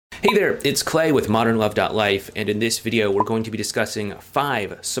Hey there, it's Clay with modernlove.life, and in this video we're going to be discussing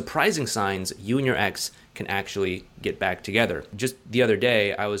 5 surprising signs you and your ex can actually get back together. Just the other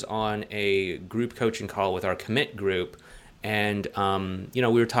day, I was on a group coaching call with our commit group, and we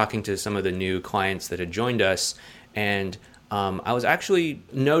were talking to some of the new clients that had joined us, and I was actually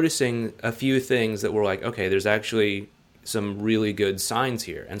noticing a few things that were like, okay, there's actually some really good signs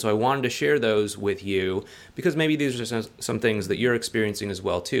here. And so I wanted to share those with you because maybe these are some things that you're experiencing as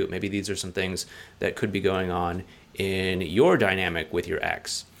well too. Maybe these are some things that could be going on in your dynamic with your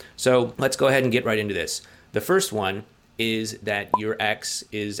ex. So let's go ahead and get right into this. The first one is that your ex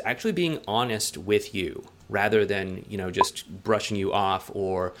is actually being honest with you rather than, just brushing you off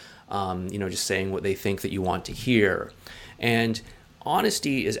or, just saying what they think that you want to hear. And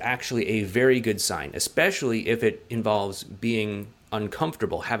honesty is actually a very good sign, especially if it involves being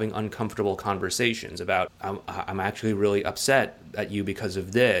uncomfortable, having uncomfortable conversations about, I'm actually really upset at you because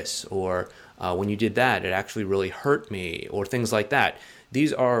of this, or when you did that, it actually really hurt me, or things like that.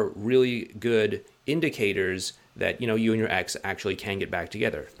 These are really good indicators that, you and your ex actually can get back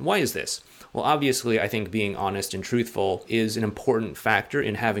together. Why is this? Well, obviously, I think being honest and truthful is an important factor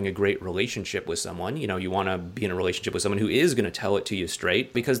in having a great relationship with someone. You want to be in a relationship with someone who is going to tell it to you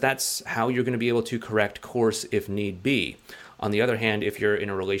straight, because that's how you're going to be able to correct course if need be. On the other hand, if you're in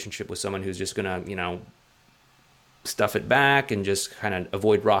a relationship with someone who's just going to, stuff it back and just kind of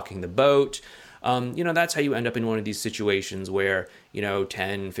avoid rocking the boat, that's how you end up in one of these situations where,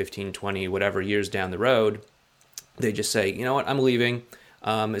 10, 15, 20, whatever years down the road, they just say, you know what, I'm leaving.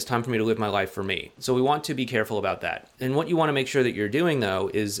 It's time for me to live my life for me. So we want to be careful about that. And what you want to make sure that you're doing, though,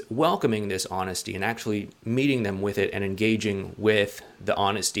 is welcoming this honesty and actually meeting them with it and engaging with the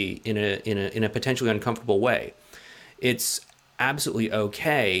honesty in a potentially uncomfortable way. It's absolutely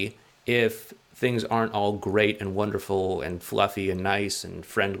okay if things aren't all great and wonderful and fluffy and nice and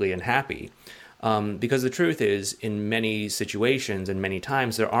friendly and happy. Because the truth is, in many situations and many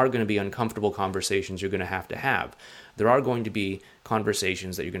times, there are going to be uncomfortable conversations you're going to have. There are going to be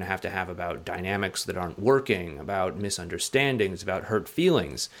conversations that you're going to have about dynamics that aren't working, about misunderstandings, about hurt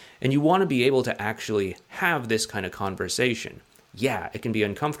feelings. And you want to be able to actually have this kind of conversation. Yeah, it can be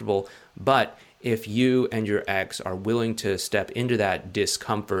uncomfortable, but if you and your ex are willing to step into that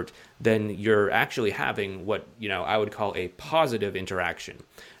discomfort, then you're actually having what, I would call a positive interaction.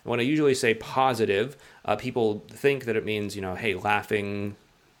 When I usually say positive, people think that it means, hey, laughing,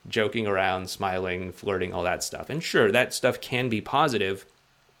 joking around, smiling, flirting, all that stuff. And sure, that stuff can be positive,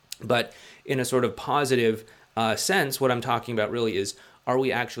 but in a sort of positive sense, what I'm talking about really is, are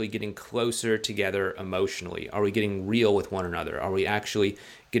we actually getting closer together emotionally? Are we getting real with one another? Are we actually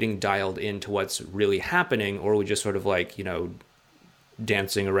getting dialed into what's really happening? Or are we just sort of like,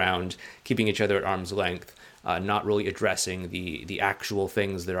 dancing around, keeping each other at arm's length, not really addressing the actual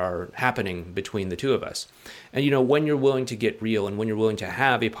things that are happening between the two of us? And, when you're willing to get real and when you're willing to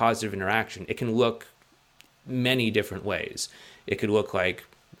have a positive interaction, it can look many different ways. It could look like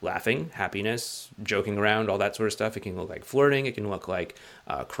laughing, happiness, joking around, all that sort of stuff. It can look like flirting. It can look like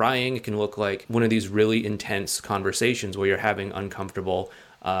crying. It can look like one of these really intense conversations where you're having uncomfortable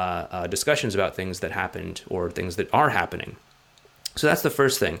discussions about things that happened or things that are happening. So that's the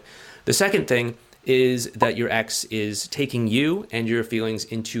first thing. The second thing is that your ex is taking you and your feelings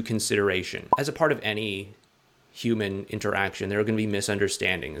into consideration. As a part of any human interaction, there are going to be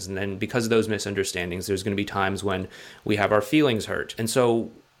misunderstandings. And then because of those misunderstandings, there's going to be times when we have our feelings hurt. And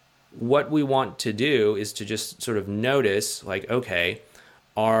so what we want to do is to just sort of notice, like, okay,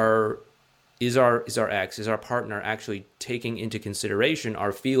 is our ex, is our partner actually taking into consideration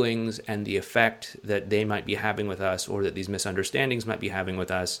our feelings and the effect that they might be having with us, or that these misunderstandings might be having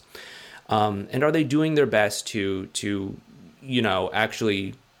with us? And are they doing their best to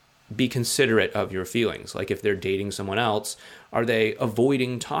actually be considerate of your feelings? Like if they're dating someone else, are they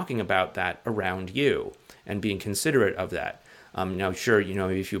avoiding talking about that around you and being considerate of that? Now, sure,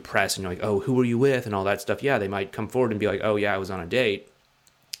 if you press and you're like, oh, who were you with and all that stuff, yeah, they might come forward and be like, oh, yeah, I was on a date.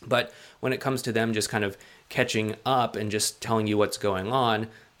 But when it comes to them just kind of catching up and just telling you what's going on,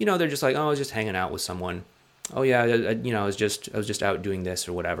 they're just like, oh, I was just hanging out with someone. Oh, yeah, I was just out doing this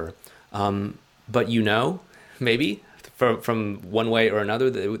or whatever. But maybe from one way or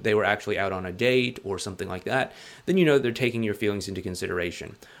another, they were actually out on a date or something like that, then they're taking your feelings into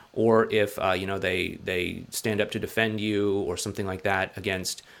consideration. Or if they stand up to defend you or something like that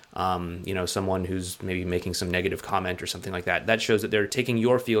against someone who's maybe making some negative comment or something like that, that shows that they're taking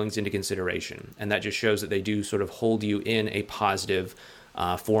your feelings into consideration, and that just shows that they do sort of hold you in a positive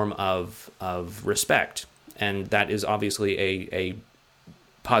form of respect. And that is obviously a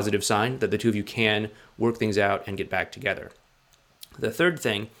positive sign that the two of you can work things out and get back together. The third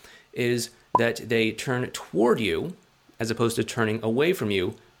thing is that they turn toward you as opposed to turning away from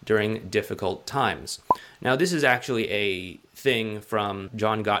you during difficult times. Now, this is actually a thing from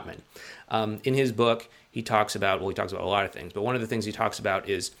John Gottman. In his book, he talks about a lot of things, but one of the things he talks about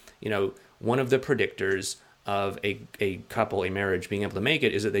is, one of the predictors of a couple, a marriage being able to make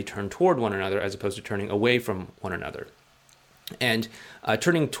it is that they turn toward one another as opposed to turning away from one another. And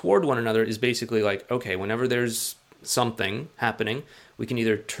turning toward one another is basically like, okay, whenever there's something happening, we can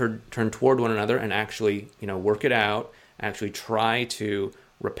either turn toward one another and actually, work it out, actually try to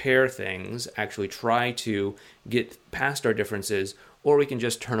repair things, actually try to get past our differences, or we can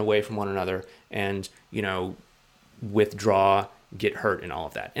just turn away from one another and, withdraw, get hurt, and all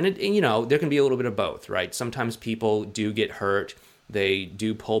of that. And there can be a little bit of both, right? Sometimes people do get hurt. They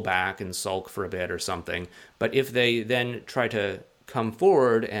do pull back and sulk for a bit or something. But if they then try to come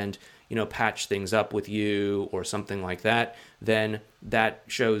forward and, patch things up with you or something like that, then that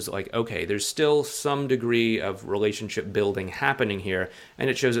shows like, okay, there's still some degree of relationship building happening here. And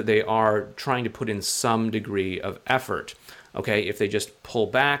it shows that they are trying to put in some degree of effort. Okay, if they just pull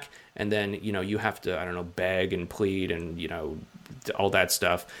back and then, you have to, beg and plead and, all that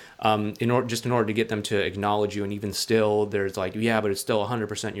stuff, in order to get them to acknowledge you, and even still there's like, yeah, but it's still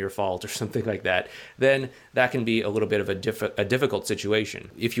 100% your fault or something like that, then that can be a little bit of a difficult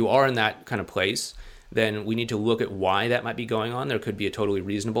situation. If you are in that kind of place, then we need to look at why that might be going on. There could be a totally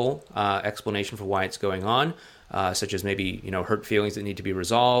reasonable explanation for why it's going on, such as maybe, hurt feelings that need to be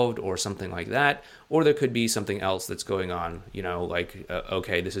resolved or something like that. Or there could be something else that's going on,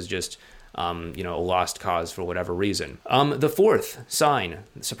 okay, this is just, a lost cause for whatever reason. The fourth sign,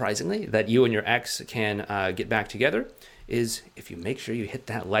 surprisingly, that you and your ex can get back together is if you make sure you hit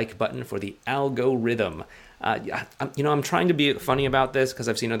that like button for the algorithm. I'm trying to be funny about this because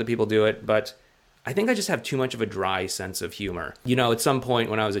I've seen other people do it, but I think I just have too much of a dry sense of humor. At some point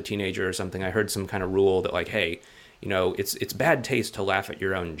when I was a teenager or something, I heard some kind of rule that like, hey, it's bad taste to laugh at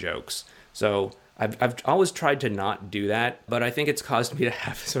your own jokes. So I've always tried to not do that, but I think it's caused me to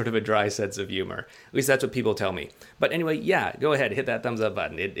have sort of a dry sense of humor. At least that's what people tell me. But anyway, yeah, go ahead, hit that thumbs up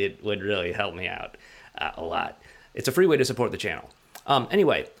button. It would really help me out a lot. It's a free way to support the channel.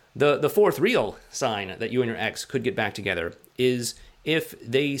 Anyway, the fourth real sign that you and your ex could get back together is if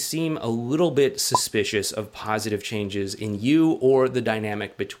they seem a little bit suspicious of positive changes in you or the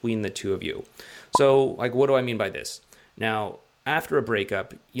dynamic between the two of you. So, like, what do I mean by this? Now, after a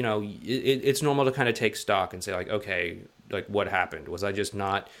breakup, it's normal to kind of take stock and say, like, okay, like, what happened? Was I just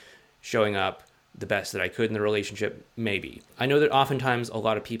not showing up the best that I could in the relationship? Maybe. I know that oftentimes a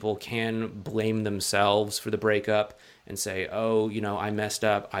lot of people can blame themselves for the breakup and say, oh, I messed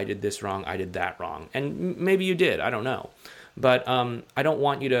up, I did this wrong, I did that wrong. And maybe you did, I don't know. But I don't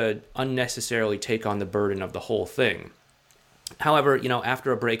want you to unnecessarily take on the burden of the whole thing. However,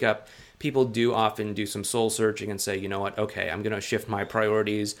 after a breakup, people do often do some soul searching and say, you know what, okay, I'm going to shift my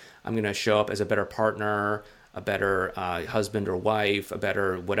priorities. I'm going to show up as a better partner, a better husband or wife, a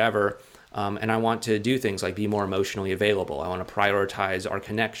better whatever. And I want to do things like be more emotionally available. I want to prioritize our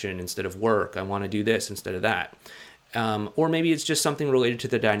connection instead of work. I want to do this instead of that. Or maybe it's just something related to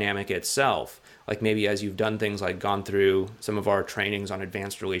the dynamic itself. Like maybe as you've done things like gone through some of our trainings on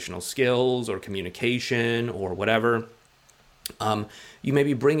advanced relational skills or communication or whatever, you may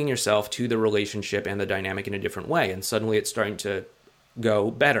be bringing yourself to the relationship and the dynamic in a different way, and suddenly it's starting to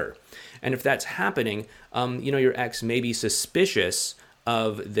go better. And if that's happening, your ex may be suspicious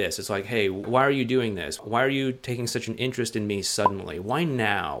of this. It's like, hey, why are you doing this? Why are you taking such an interest in me suddenly? Why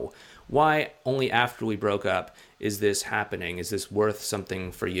now? Why only after we broke up is this happening? Is this worth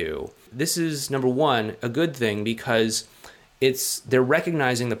something for you? This is, number one, a good thing because they're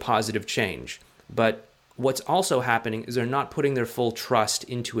recognizing the positive change. But what's also happening is they're not putting their full trust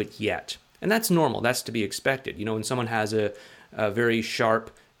into it yet. And that's normal. That's to be expected. When someone has a very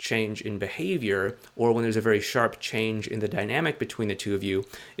sharp change in behavior, or when there's a very sharp change in the dynamic between the two of you,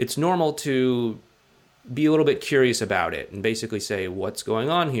 it's normal to be a little bit curious about it and basically say, what's going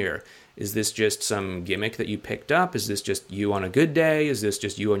on here? Is this just some gimmick that you picked up? Is this just you on a good day? Is this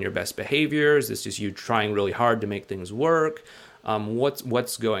just you on your best behavior? Is this just you trying really hard to make things work?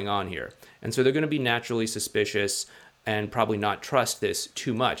 What's going on here? And so they're going to be naturally suspicious and probably not trust this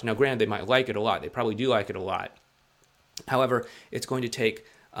too much. Now, granted, they might like it a lot. They probably do like it a lot. However, it's going to take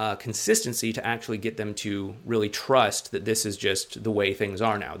consistency to actually get them to really trust that this is just the way things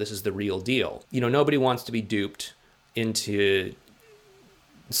are now. This is the real deal. Nobody wants to be duped into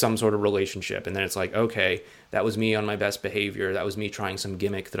some sort of relationship. And then it's like, okay, that was me on my best behavior. That was me trying some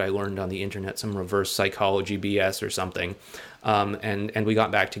gimmick that I learned on the internet, some reverse psychology BS or something. And we got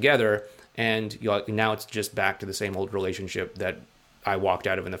back together, and now it's just back to the same old relationship that I walked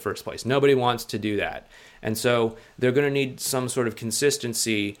out of in the first place. Nobody wants to do that. And so they're going to need some sort of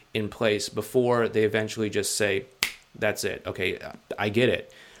consistency in place before they eventually just say, that's it. Okay, I get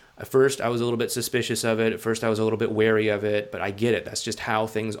it. At first, I was a little bit suspicious of it. At first, I was a little bit wary of it, but I get it. That's just how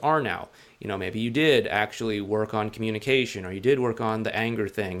things are now. Maybe you did actually work on communication, or you did work on the anger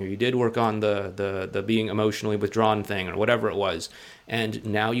thing, or you did work on the being emotionally withdrawn thing, or whatever it was. And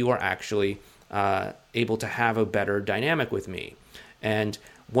now you are actually able to have a better dynamic with me. And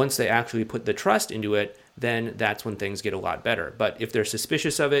once they actually put the trust into it, then that's when things get a lot better. But if they're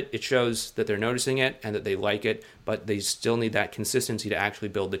suspicious of it, it shows that they're noticing it and that they like it, but they still need that consistency to actually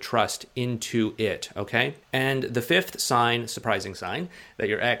build the trust into it, okay? And the fifth sign, surprising sign, that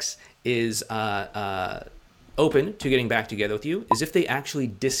your ex is open to getting back together with you is if they actually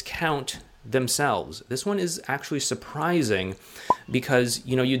discount themselves. This one is actually surprising because,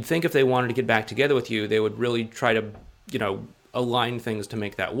 you'd think if they wanted to get back together with you, they would really try to, align things to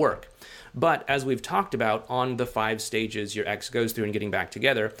make that work. But as we've talked about on the 5 stages your ex goes through in getting back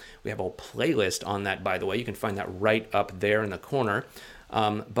together, we have a whole playlist on that, by the way. You can find that right up there in the corner.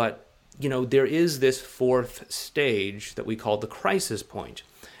 But there is this 4th stage that we call the crisis point.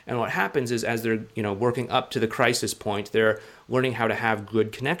 And what happens is as they're, working up to the crisis point, they're learning how to have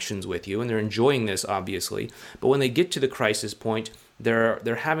good connections with you, and they're enjoying this, obviously. But when they get to the crisis point,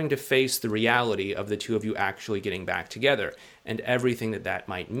 they're having to face the reality of the two of you actually getting back together and everything that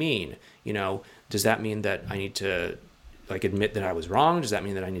might mean. Does that mean that I need to admit that I was wrong? Does that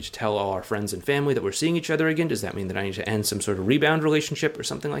mean that I need to tell all our friends and family that we're seeing each other again? Does that mean that I need to end some sort of rebound relationship or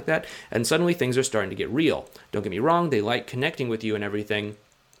something like that? And suddenly things are starting to get real. Don't get me wrong, they like connecting with you and everything,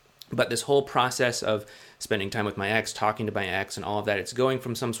 but this whole process of spending time with my ex, talking to my ex and all of that, it's going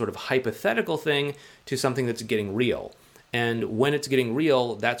from some sort of hypothetical thing to something that's getting real. And when it's getting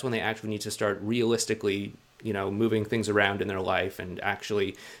real, that's when they actually need to start realistically, moving things around in their life and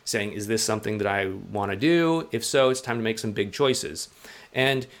actually saying, is this something that I want to do? If so, it's time to make some big choices.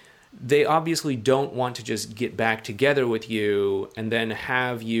 And they obviously don't want to just get back together with you and then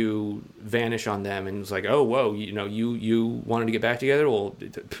have you vanish on them. And it's like, oh, whoa, you wanted to get back together? Well,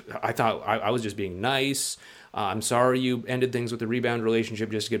 I thought I was just being nice. I'm sorry you ended things with a rebound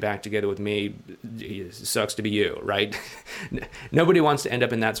relationship just to get back together with me. It sucks to be you, right? Nobody wants to end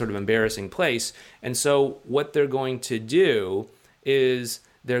up in that sort of embarrassing place. And so what they're going to do is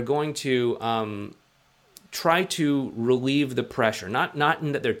they're going to try to relieve the pressure. Not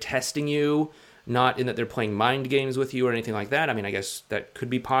in that they're testing you, not in that they're playing mind games with you or anything like that. I mean, I guess that could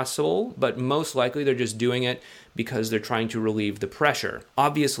be possible, but most likely they're just doing it because they're trying to relieve the pressure.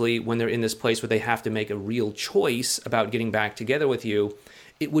 Obviously, when they're in this place where they have to make a real choice about getting back together with you,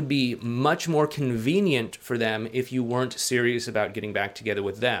 it would be much more convenient for them if you weren't serious about getting back together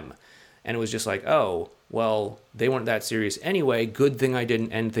with them. And it was just like, oh, well, they weren't that serious anyway. Good thing I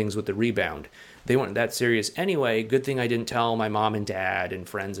didn't end things with the rebound. They weren't that serious anyway. Good thing I didn't tell my mom and dad and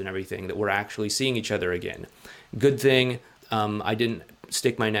friends and everything that we're actually seeing each other again. Good thing I didn't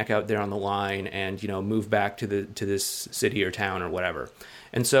stick my neck out there on the line and, move back to this city or town or whatever.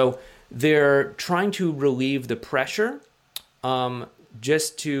 And so they're trying to relieve the pressure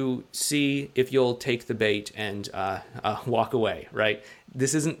just to see if you'll take the bait and walk away, right?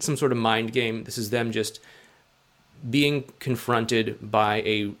 This isn't some sort of mind game. This is them just being confronted by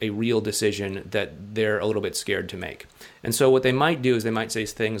a real decision that they're a little bit scared to make. And so what they might do is they might say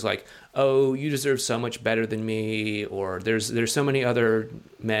things like, oh, you deserve so much better than me, or there's so many other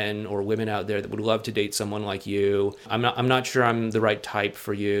men or women out there that would love to date someone like you. I'm not sure I'm the right type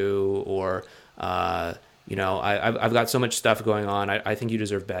for you, or I've got so much stuff going on. I think you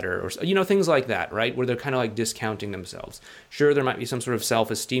deserve better, or things like that, right? Where they're kind of like discounting themselves. Sure, there might be some sort of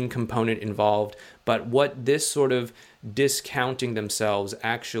self-esteem component involved, but what this sort of discounting themselves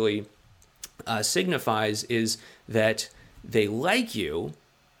actually signifies is that they like you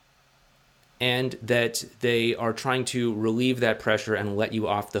and that they are trying to relieve that pressure and let you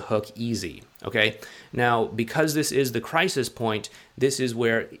off the hook easy, okay? Now, because this is the crisis point, this is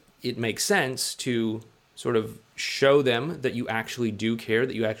where it makes sense to sort of show them that you actually do care,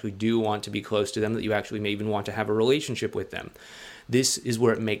 that you actually do want to be close to them, that you actually may even want to have a relationship with them. This is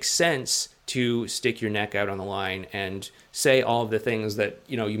where it makes sense to stick your neck out on the line and say all of the things that,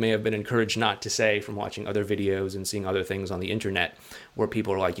 you may have been encouraged not to say from watching other videos and seeing other things on the internet where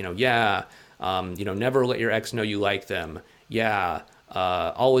people are like, never let your ex know you like them.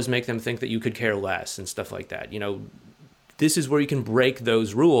 Always make them think that you could care less and stuff like that. This is where you can break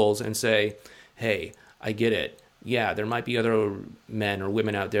those rules and say, hey, I get it. Yeah, there might be other men or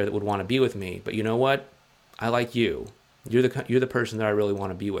women out there that would want to be with me, but you know what? I like you. You're the person that I really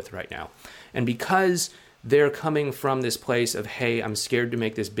want to be with right now. And because they're coming from this place of, hey, I'm scared to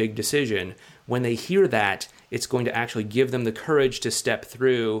make this big decision. When they hear that, it's going to actually give them the courage to step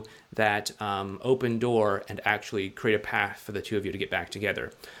through that open door and actually create a path for the two of you to get back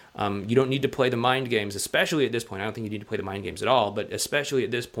together. You don't need to play the mind games, especially at this point. I don't think you need to play the mind games at all, but especially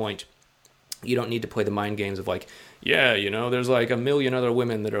at this point, you don't need to play the mind games of like, yeah, you know, there's like a million other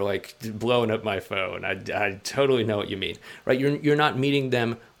women that are like blowing up my phone. I totally know what you mean, right? You're not meeting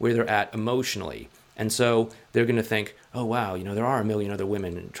them where they're at emotionally. And so they're going to think, oh, wow, you know, there are a million other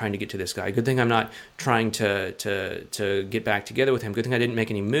women trying to get to this guy. Good thing I'm not trying to get back together with him. Good thing I didn't make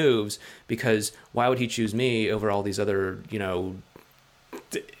any moves, because why would he choose me over all these other, you know,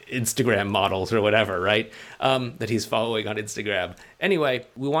 Instagram models or whatever, right? That he's following on Instagram. Anyway,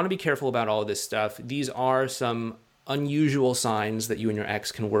 we want to be careful about all of this stuff. These are some unusual signs that you and your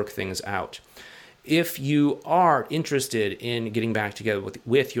ex can work things out. If you are interested in getting back together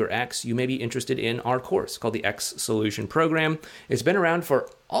with your ex, you may be interested in our course called the Ex Solution Program. It's been around for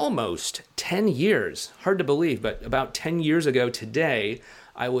almost 10 years. Hard to believe, but about 10 years ago today,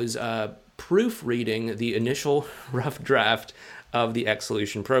 I was proofreading the initial rough draft of the Ex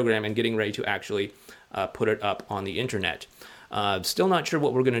Solution Program and getting ready to actually put it up on the internet. Still not sure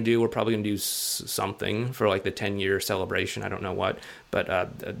what we're going to do. We're probably going to do something for like the 10-year celebration. I don't know what, but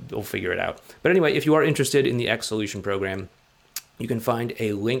we'll figure it out. But anyway, if you are interested in the Ex Solution Program, you can find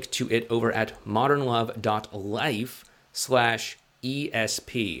a link to it over at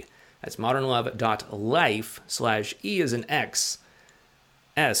modernlove.life/ESP. That's modernlove.life/E as in X,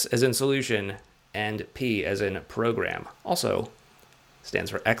 S as in solution, and P as in program. Also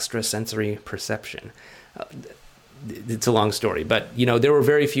stands for extrasensory perception. It's a long story, but you know, there were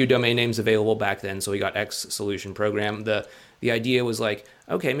very few domain names available back then, so we got Ex Solution Program. The idea was like,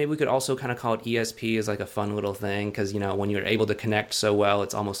 okay, maybe we could also kind of call it ESP as like a fun little thing, because you know, when you're able to connect so well,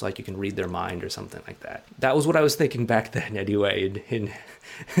 it's almost like you can read their mind or something like that. That was what I was thinking back then, anyway,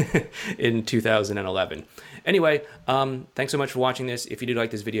 in 2011. Anyway, thanks so much for watching this. If you did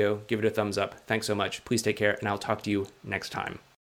like this video, give it a thumbs up. Thanks so much. Please take care, and I'll talk to you next time.